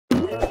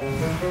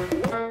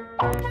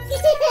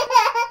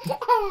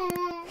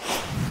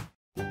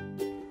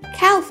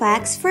Cow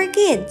facts for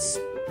kids.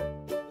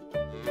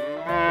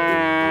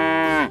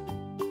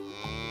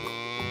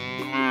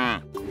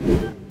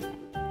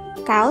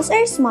 Cows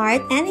are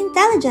smart and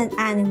intelligent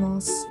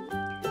animals.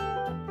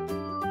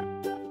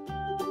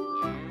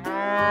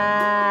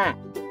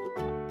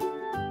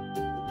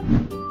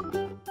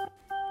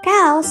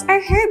 Cows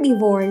are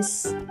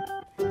herbivores,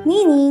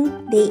 meaning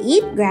they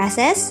eat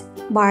grasses,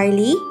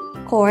 barley,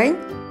 corn,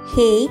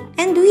 hay,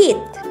 and wheat.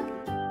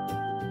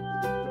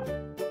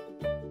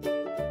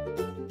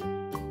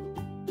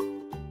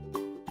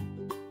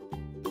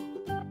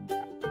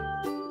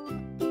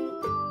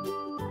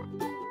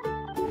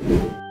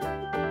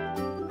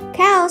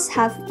 Cows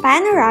have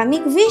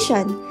panoramic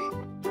vision.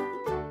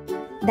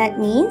 That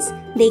means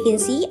they can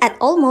see at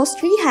almost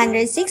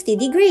 360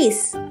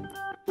 degrees.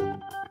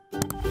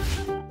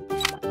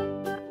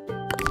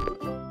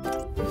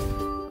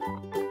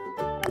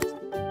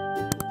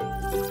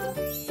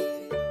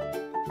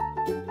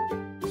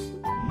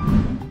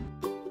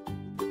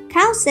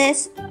 Cow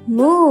says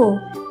moo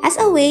as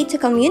a way to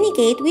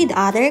communicate with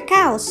other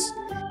cows.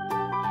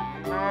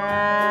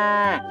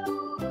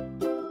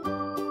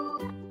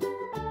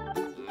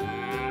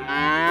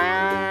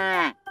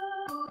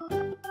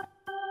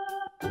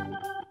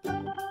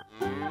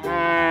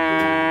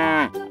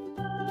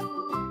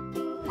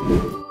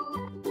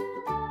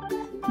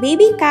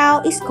 Baby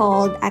cow is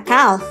called a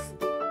calf.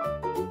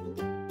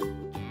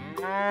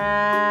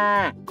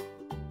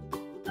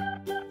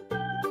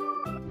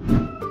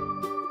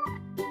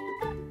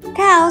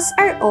 Cows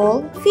are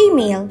all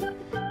female.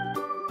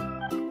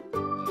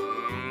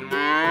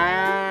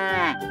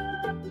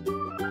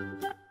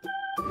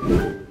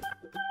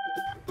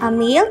 A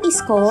male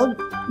is called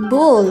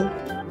bull.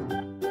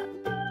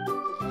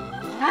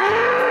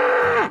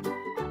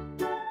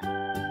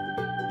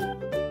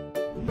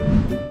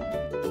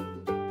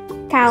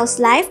 Cow's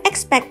life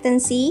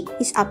expectancy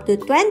is up to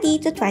 20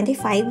 to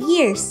 25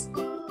 years.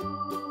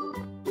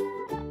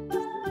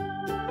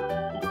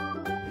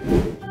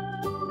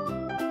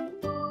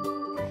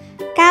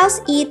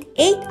 Cows eat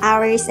 8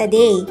 hours a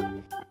day,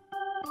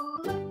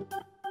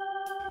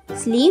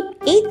 sleep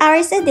 8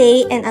 hours a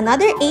day, and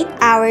another 8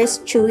 hours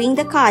chewing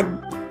the cud.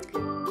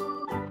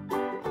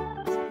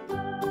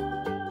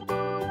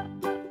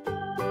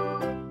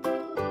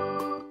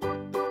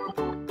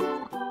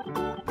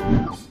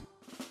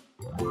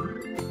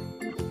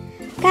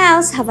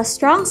 Cows have a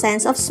strong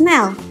sense of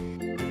smell.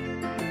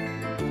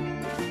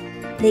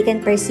 They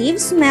can perceive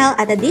smell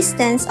at a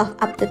distance of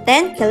up to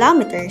 10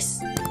 kilometers.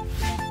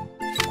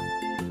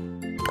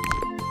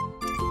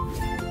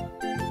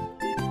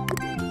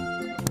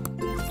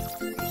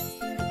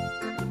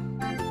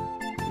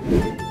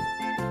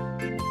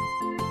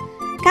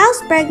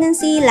 Cow's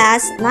pregnancy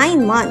lasts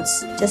 9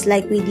 months, just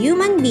like with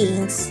human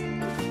beings.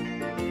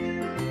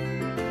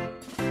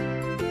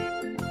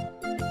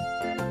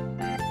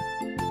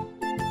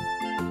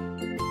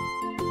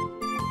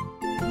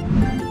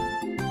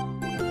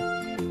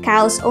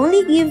 Cows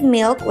only give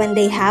milk when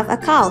they have a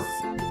calf.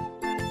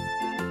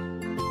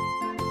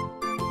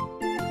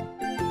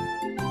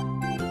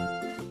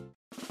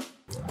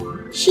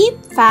 Sheep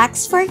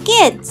facts for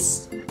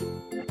kids.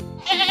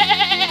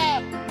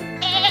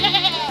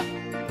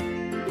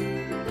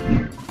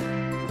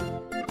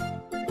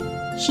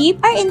 Sheep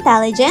are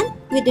intelligent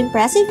with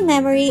impressive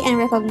memory and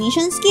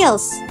recognition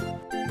skills.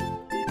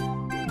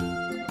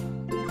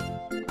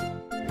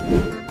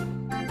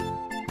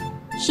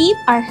 Sheep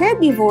are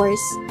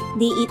herbivores.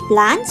 They eat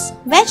plants,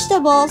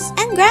 vegetables,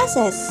 and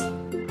grasses.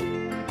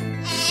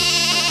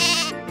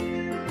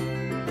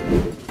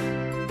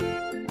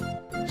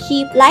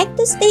 Sheep like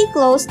to stay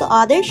close to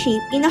other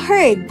sheep in a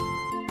herd.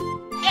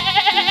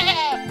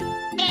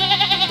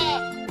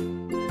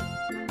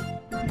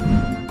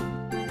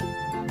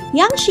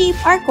 Young sheep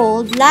are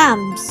called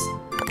lambs.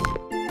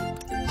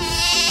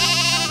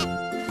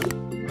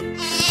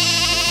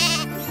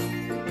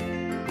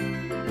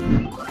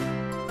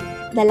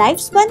 The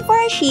lifespan for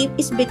a sheep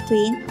is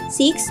between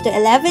 6 to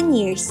 11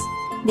 years.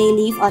 They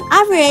live on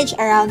average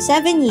around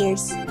 7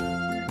 years.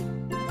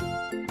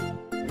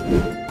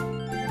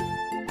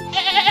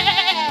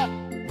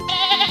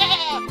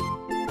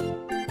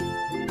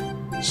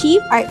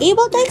 Sheep are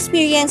able to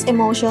experience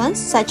emotions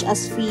such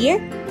as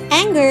fear,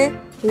 anger,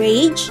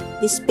 rage,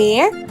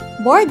 despair,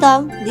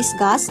 boredom,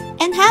 disgust,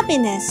 and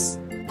happiness.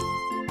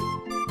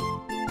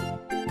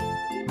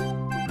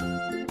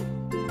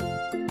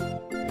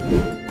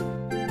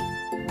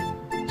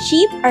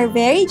 Sheep are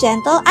very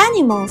gentle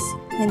animals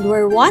and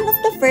were one of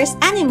the first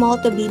animals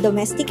to be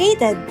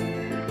domesticated.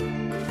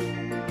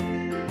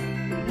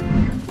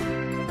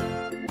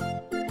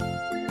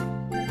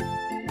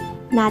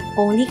 Not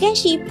only can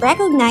sheep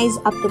recognize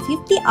up to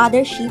 50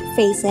 other sheep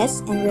faces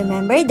and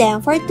remember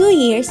them for 2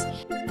 years,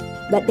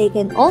 but they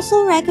can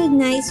also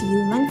recognize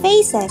human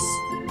faces.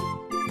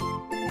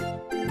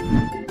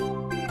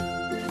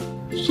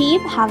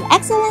 Sheep have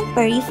excellent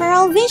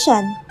peripheral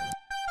vision.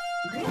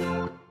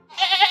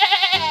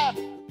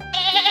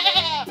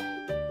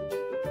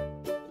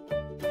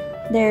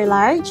 Their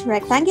large,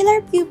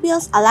 rectangular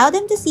pupils allow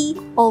them to see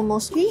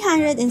almost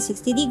 360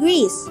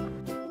 degrees.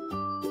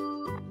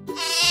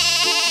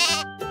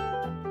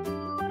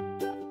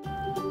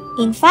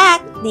 In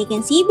fact, they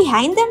can see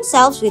behind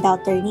themselves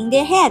without turning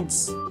their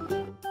heads.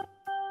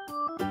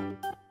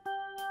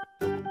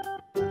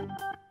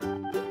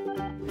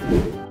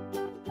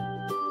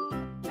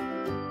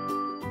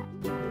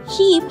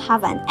 Sheep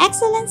have an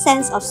excellent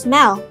sense of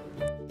smell.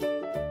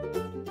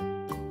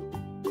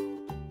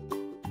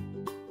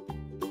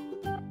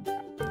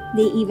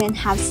 They even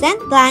have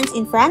scent glands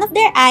in front of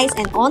their eyes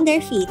and on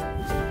their feet.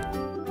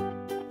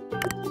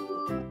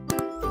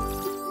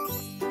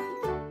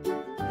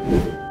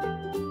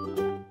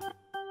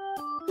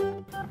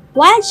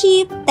 Wild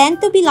sheep tend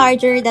to be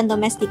larger than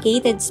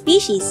domesticated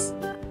species.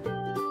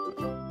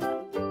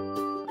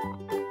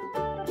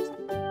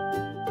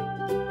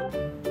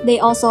 They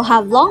also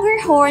have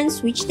longer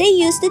horns which they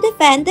use to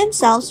defend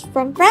themselves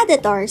from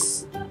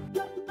predators.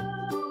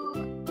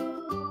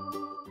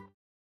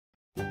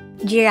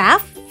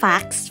 Giraffe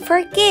facts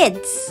for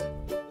kids.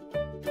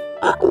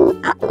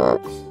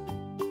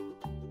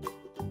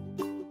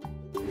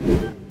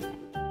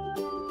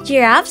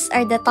 Giraffes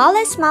are the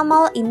tallest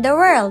mammal in the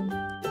world.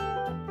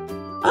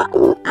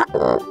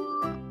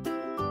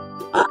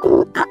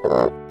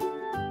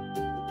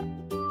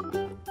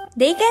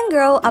 They can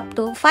grow up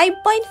to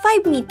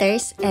 5.5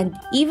 meters, and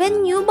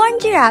even newborn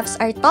giraffes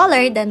are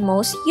taller than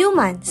most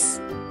humans.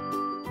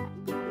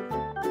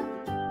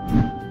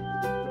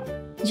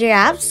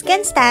 Giraffes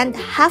can stand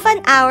half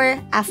an hour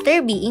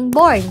after being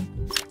born.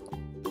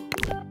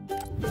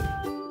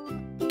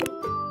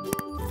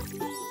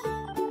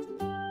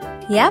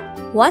 Yep,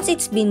 once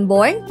it's been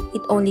born,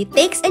 it only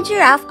takes a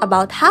giraffe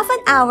about half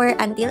an hour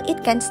until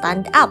it can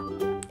stand up.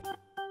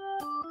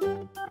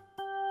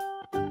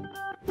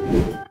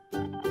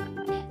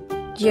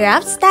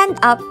 Giraffes stand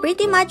up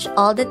pretty much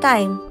all the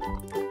time.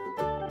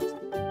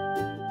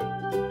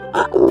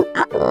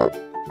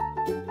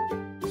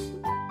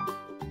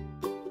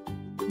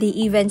 They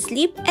even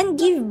sleep and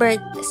give birth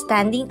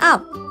standing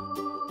up.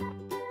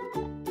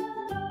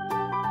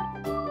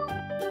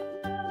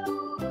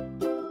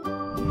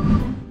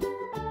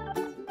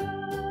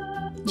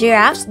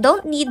 Giraffes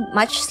don't need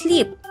much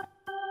sleep.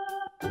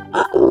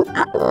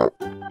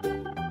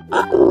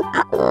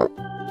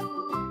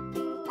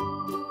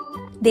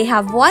 They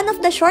have one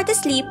of the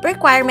shortest sleep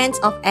requirements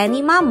of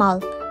any mammal.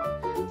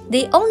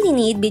 They only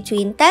need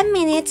between 10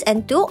 minutes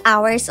and 2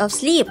 hours of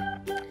sleep.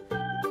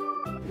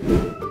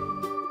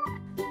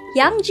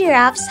 Young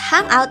giraffes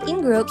hang out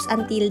in groups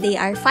until they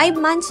are 5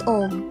 months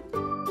old.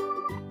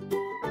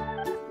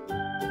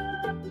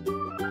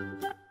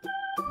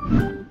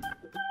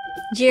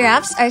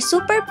 Giraffes are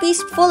super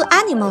peaceful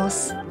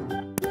animals.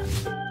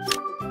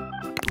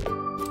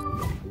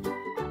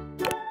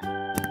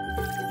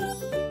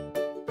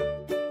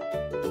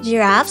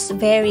 Giraffes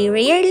very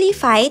rarely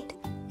fight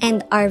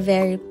and are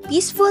very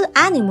peaceful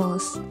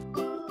animals.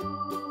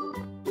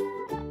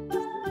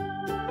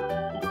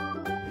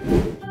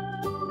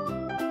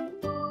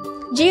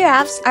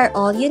 Giraffes are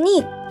all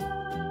unique.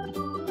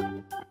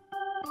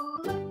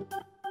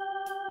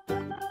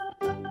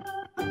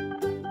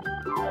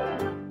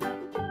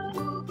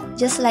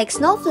 Just like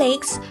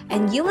snowflakes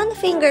and human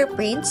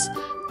fingerprints,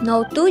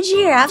 no two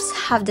giraffes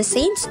have the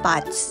same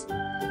spots.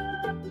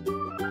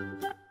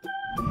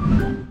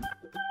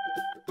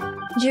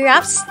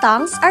 Giraffes'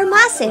 tongues are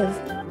massive.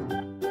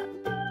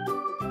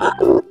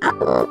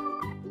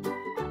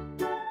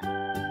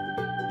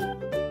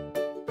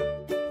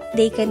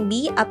 They can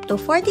be up to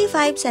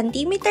 45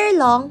 cm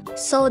long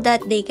so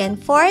that they can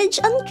forage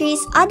on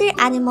trees other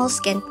animals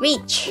can't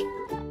reach.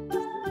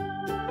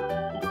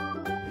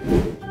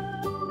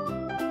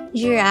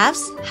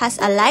 Giraffes has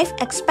a life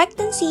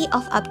expectancy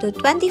of up to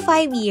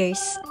 25 years.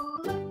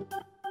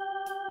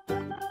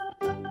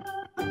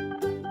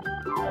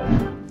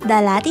 The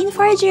Latin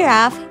for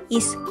giraffe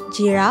is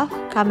Giraffe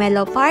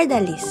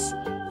camelopardalis,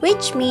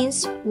 which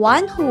means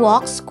one who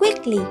walks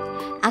quickly,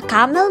 a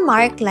camel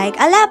marked like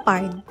a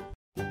leopard.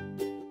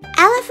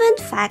 Elephant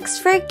facts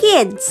for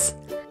kids.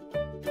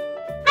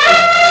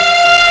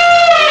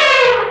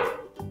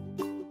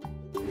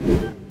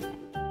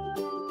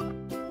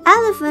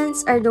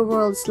 Elephants are the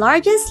world's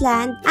largest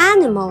land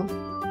animal.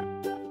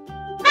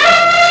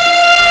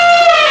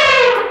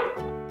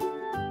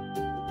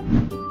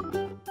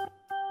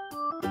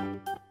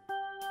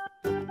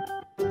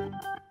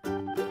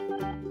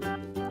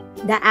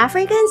 The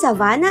African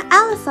savanna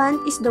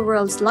elephant is the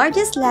world's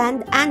largest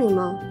land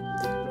animal,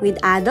 with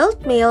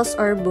adult males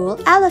or bull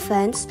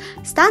elephants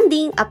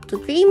standing up to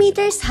 3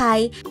 meters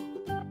high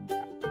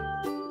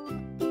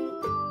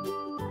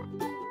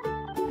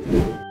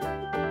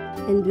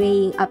and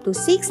weighing up to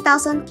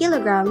 6,000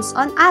 kilograms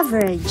on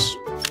average.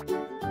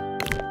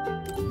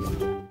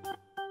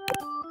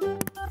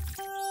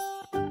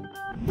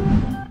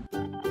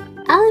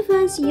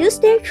 Elephants use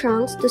their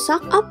trunks to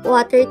suck up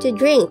water to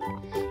drink.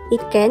 It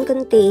can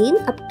contain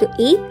up to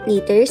 8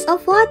 liters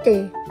of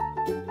water.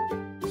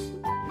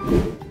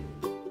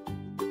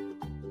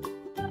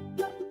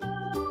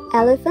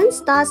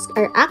 Elephants' tusks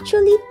are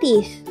actually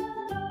teeth.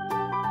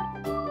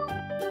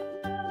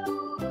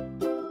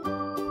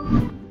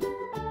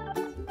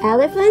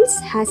 Elephants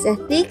has a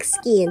thick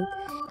skin.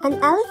 An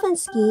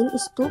elephant's skin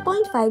is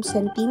 2.5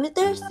 cm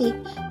thick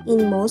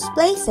in most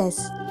places.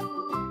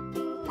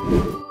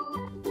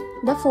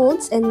 The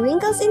folds and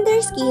wrinkles in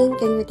their skin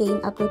can retain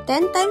up to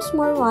 10 times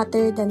more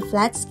water than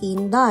flat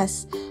skin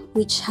does,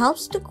 which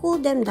helps to cool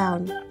them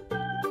down.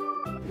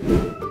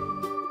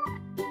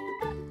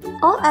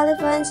 All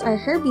elephants are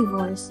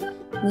herbivores,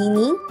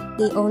 meaning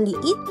they only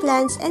eat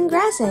plants and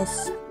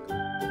grasses.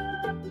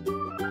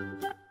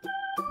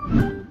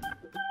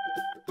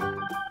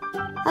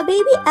 A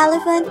baby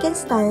elephant can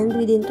stand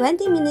within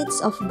 20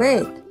 minutes of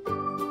birth.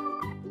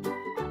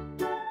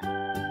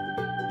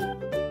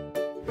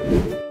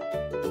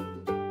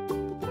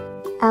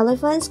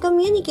 Elephants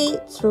communicate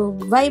through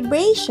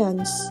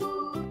vibrations.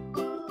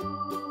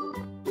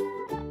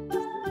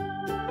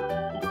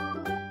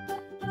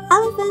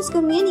 Elephants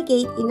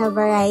communicate in a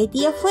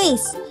variety of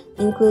ways,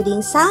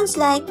 including sounds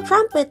like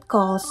trumpet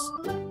calls.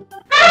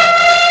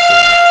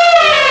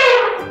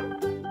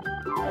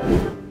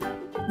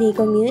 They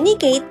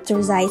communicate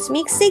through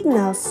seismic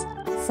signals,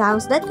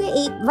 sounds that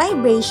create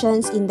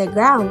vibrations in the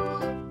ground,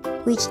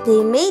 which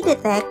they may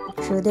detect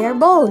through their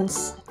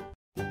bones.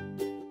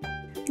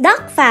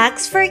 Duck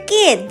facts for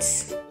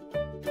kids.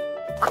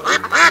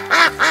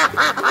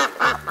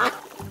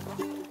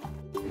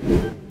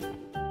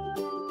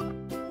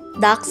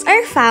 Ducks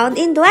are found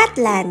in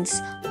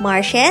wetlands,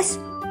 marshes,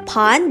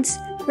 ponds,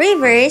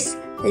 rivers,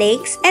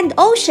 lakes, and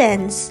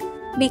oceans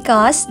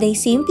because they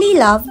simply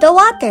love the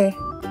water.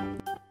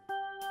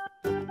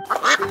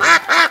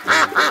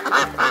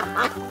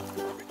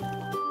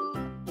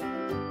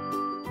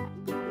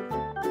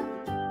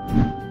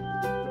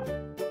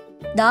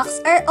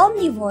 Ducks are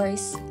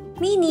omnivores,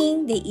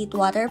 meaning they eat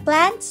water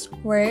plants,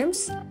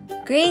 worms,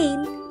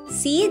 grain,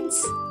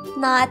 seeds,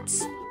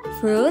 nuts,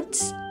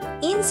 fruits,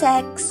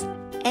 insects,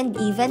 and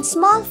even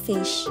small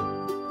fish.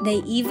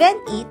 They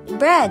even eat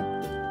bread.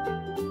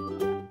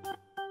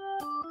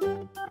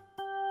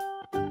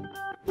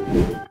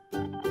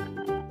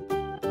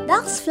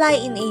 Ducks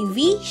fly in a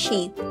V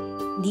shape.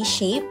 This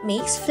shape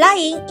makes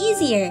flying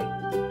easier.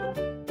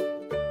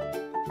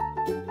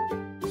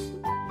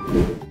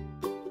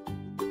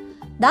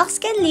 Ducks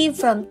can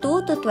live from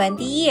 2 to 20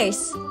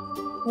 years.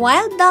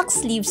 Wild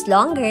ducks live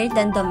longer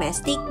than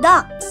domestic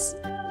ducks.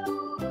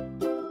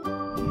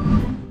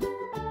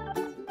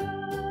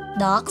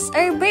 Ducks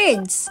are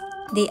birds.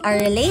 They are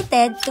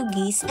related to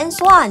geese and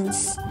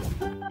swans.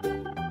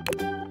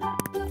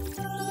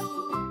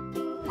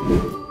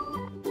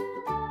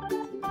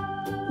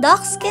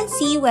 Ducks can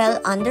see well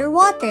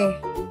underwater.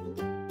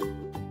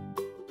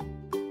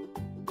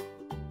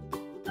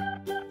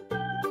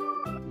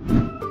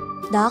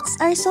 Ducks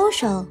are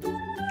social.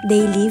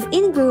 They live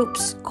in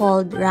groups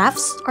called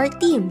rafts or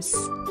teams.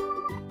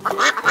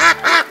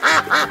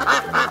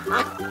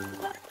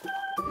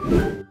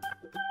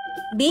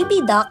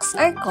 Baby ducks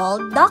are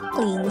called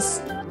ducklings.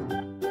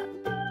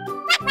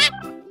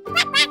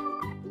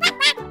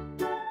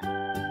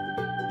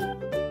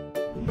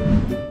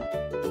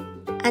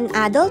 An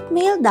adult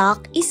male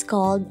duck is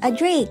called a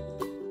drake.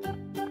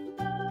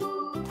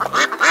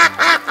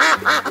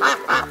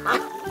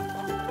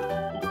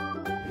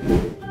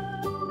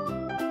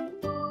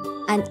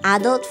 An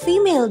adult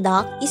female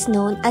duck is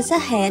known as a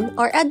hen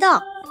or a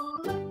duck.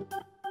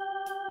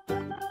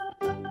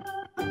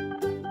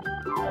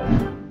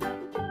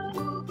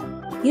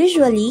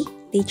 Usually,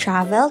 they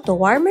travel to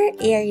warmer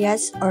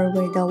areas or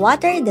where the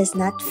water does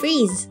not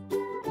freeze.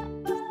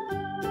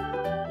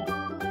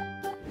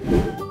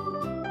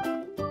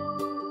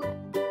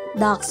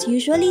 Ducks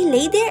usually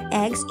lay their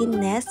eggs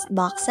in nest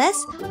boxes,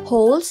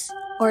 holes,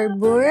 or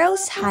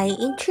burrows high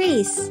in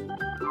trees.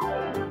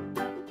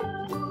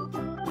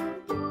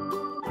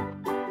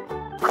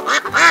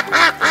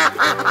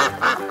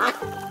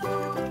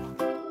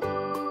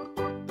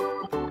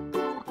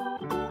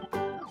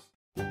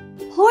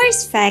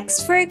 Horse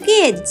facts for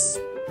kids.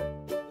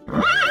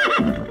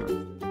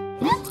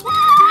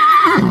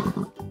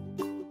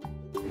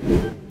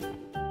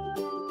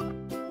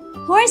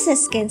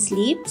 Horses can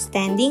sleep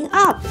standing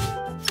up.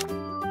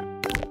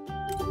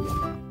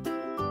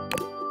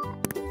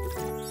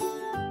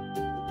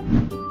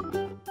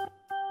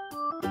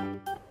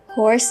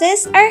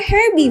 Horses are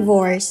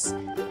herbivores,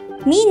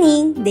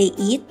 meaning they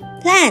eat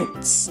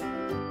plants.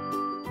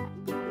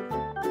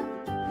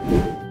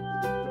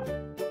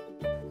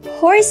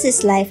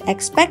 Horses' life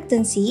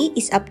expectancy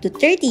is up to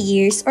 30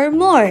 years or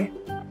more.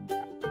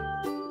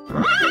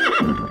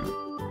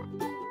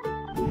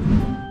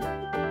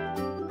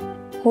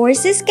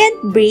 Horses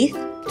can't breathe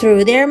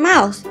through their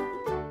mouth.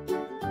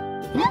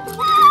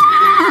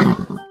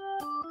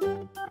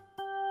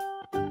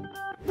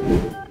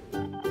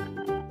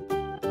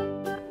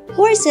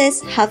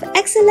 Horses have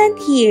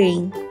excellent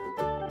hearing.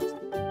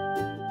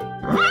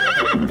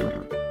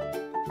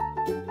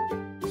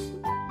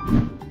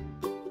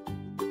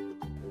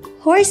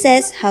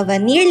 Horses have a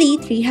nearly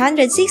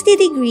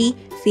 360-degree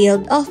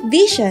field of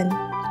vision.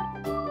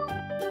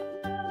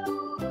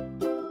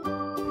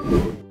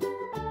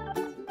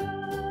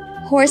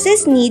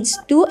 Horses needs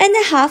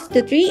 2.5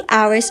 to 3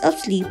 hours of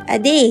sleep a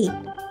day.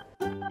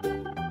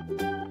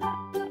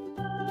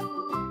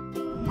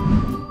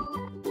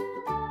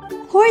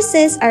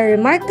 Horses are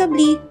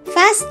remarkably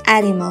fast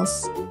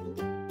animals.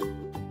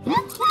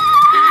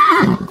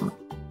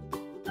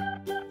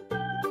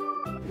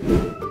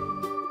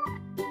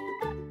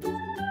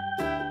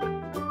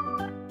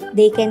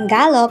 They can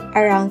gallop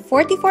around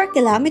 44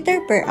 km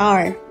per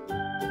hour.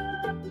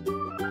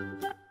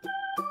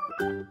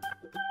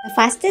 The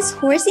fastest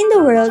horse in the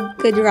world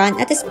could run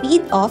at a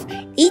speed of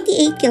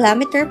 88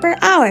 km per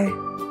hour.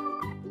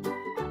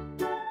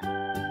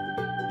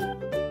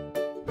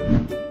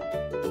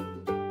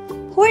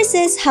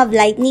 Horses have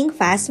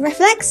lightning-fast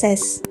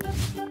reflexes.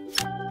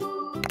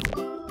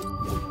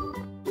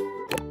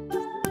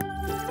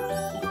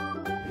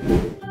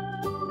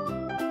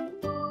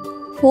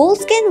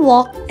 Foals can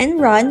walk and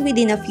run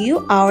within a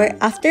few hours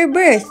after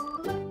birth.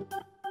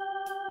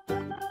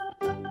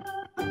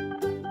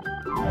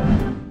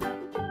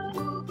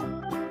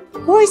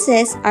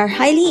 Horses are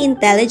highly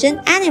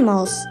intelligent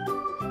animals.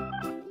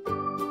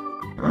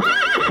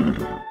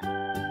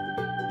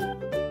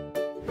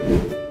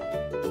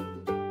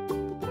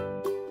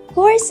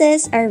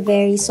 Horses are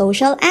very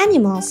social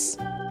animals.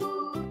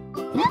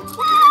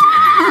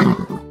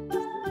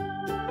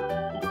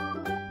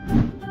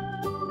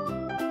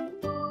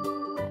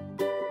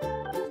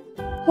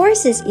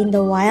 Horses in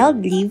the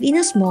wild live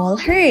in small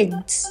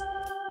herds.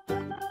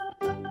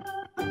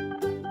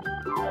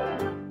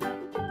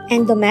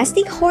 And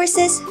domestic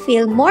horses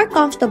feel more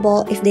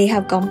comfortable if they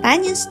have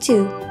companions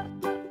too.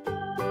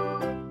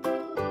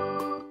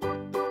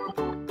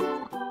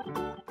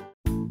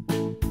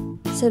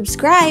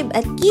 Subscribe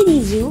at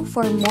KiddiZoo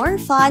for more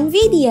fun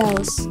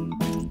videos.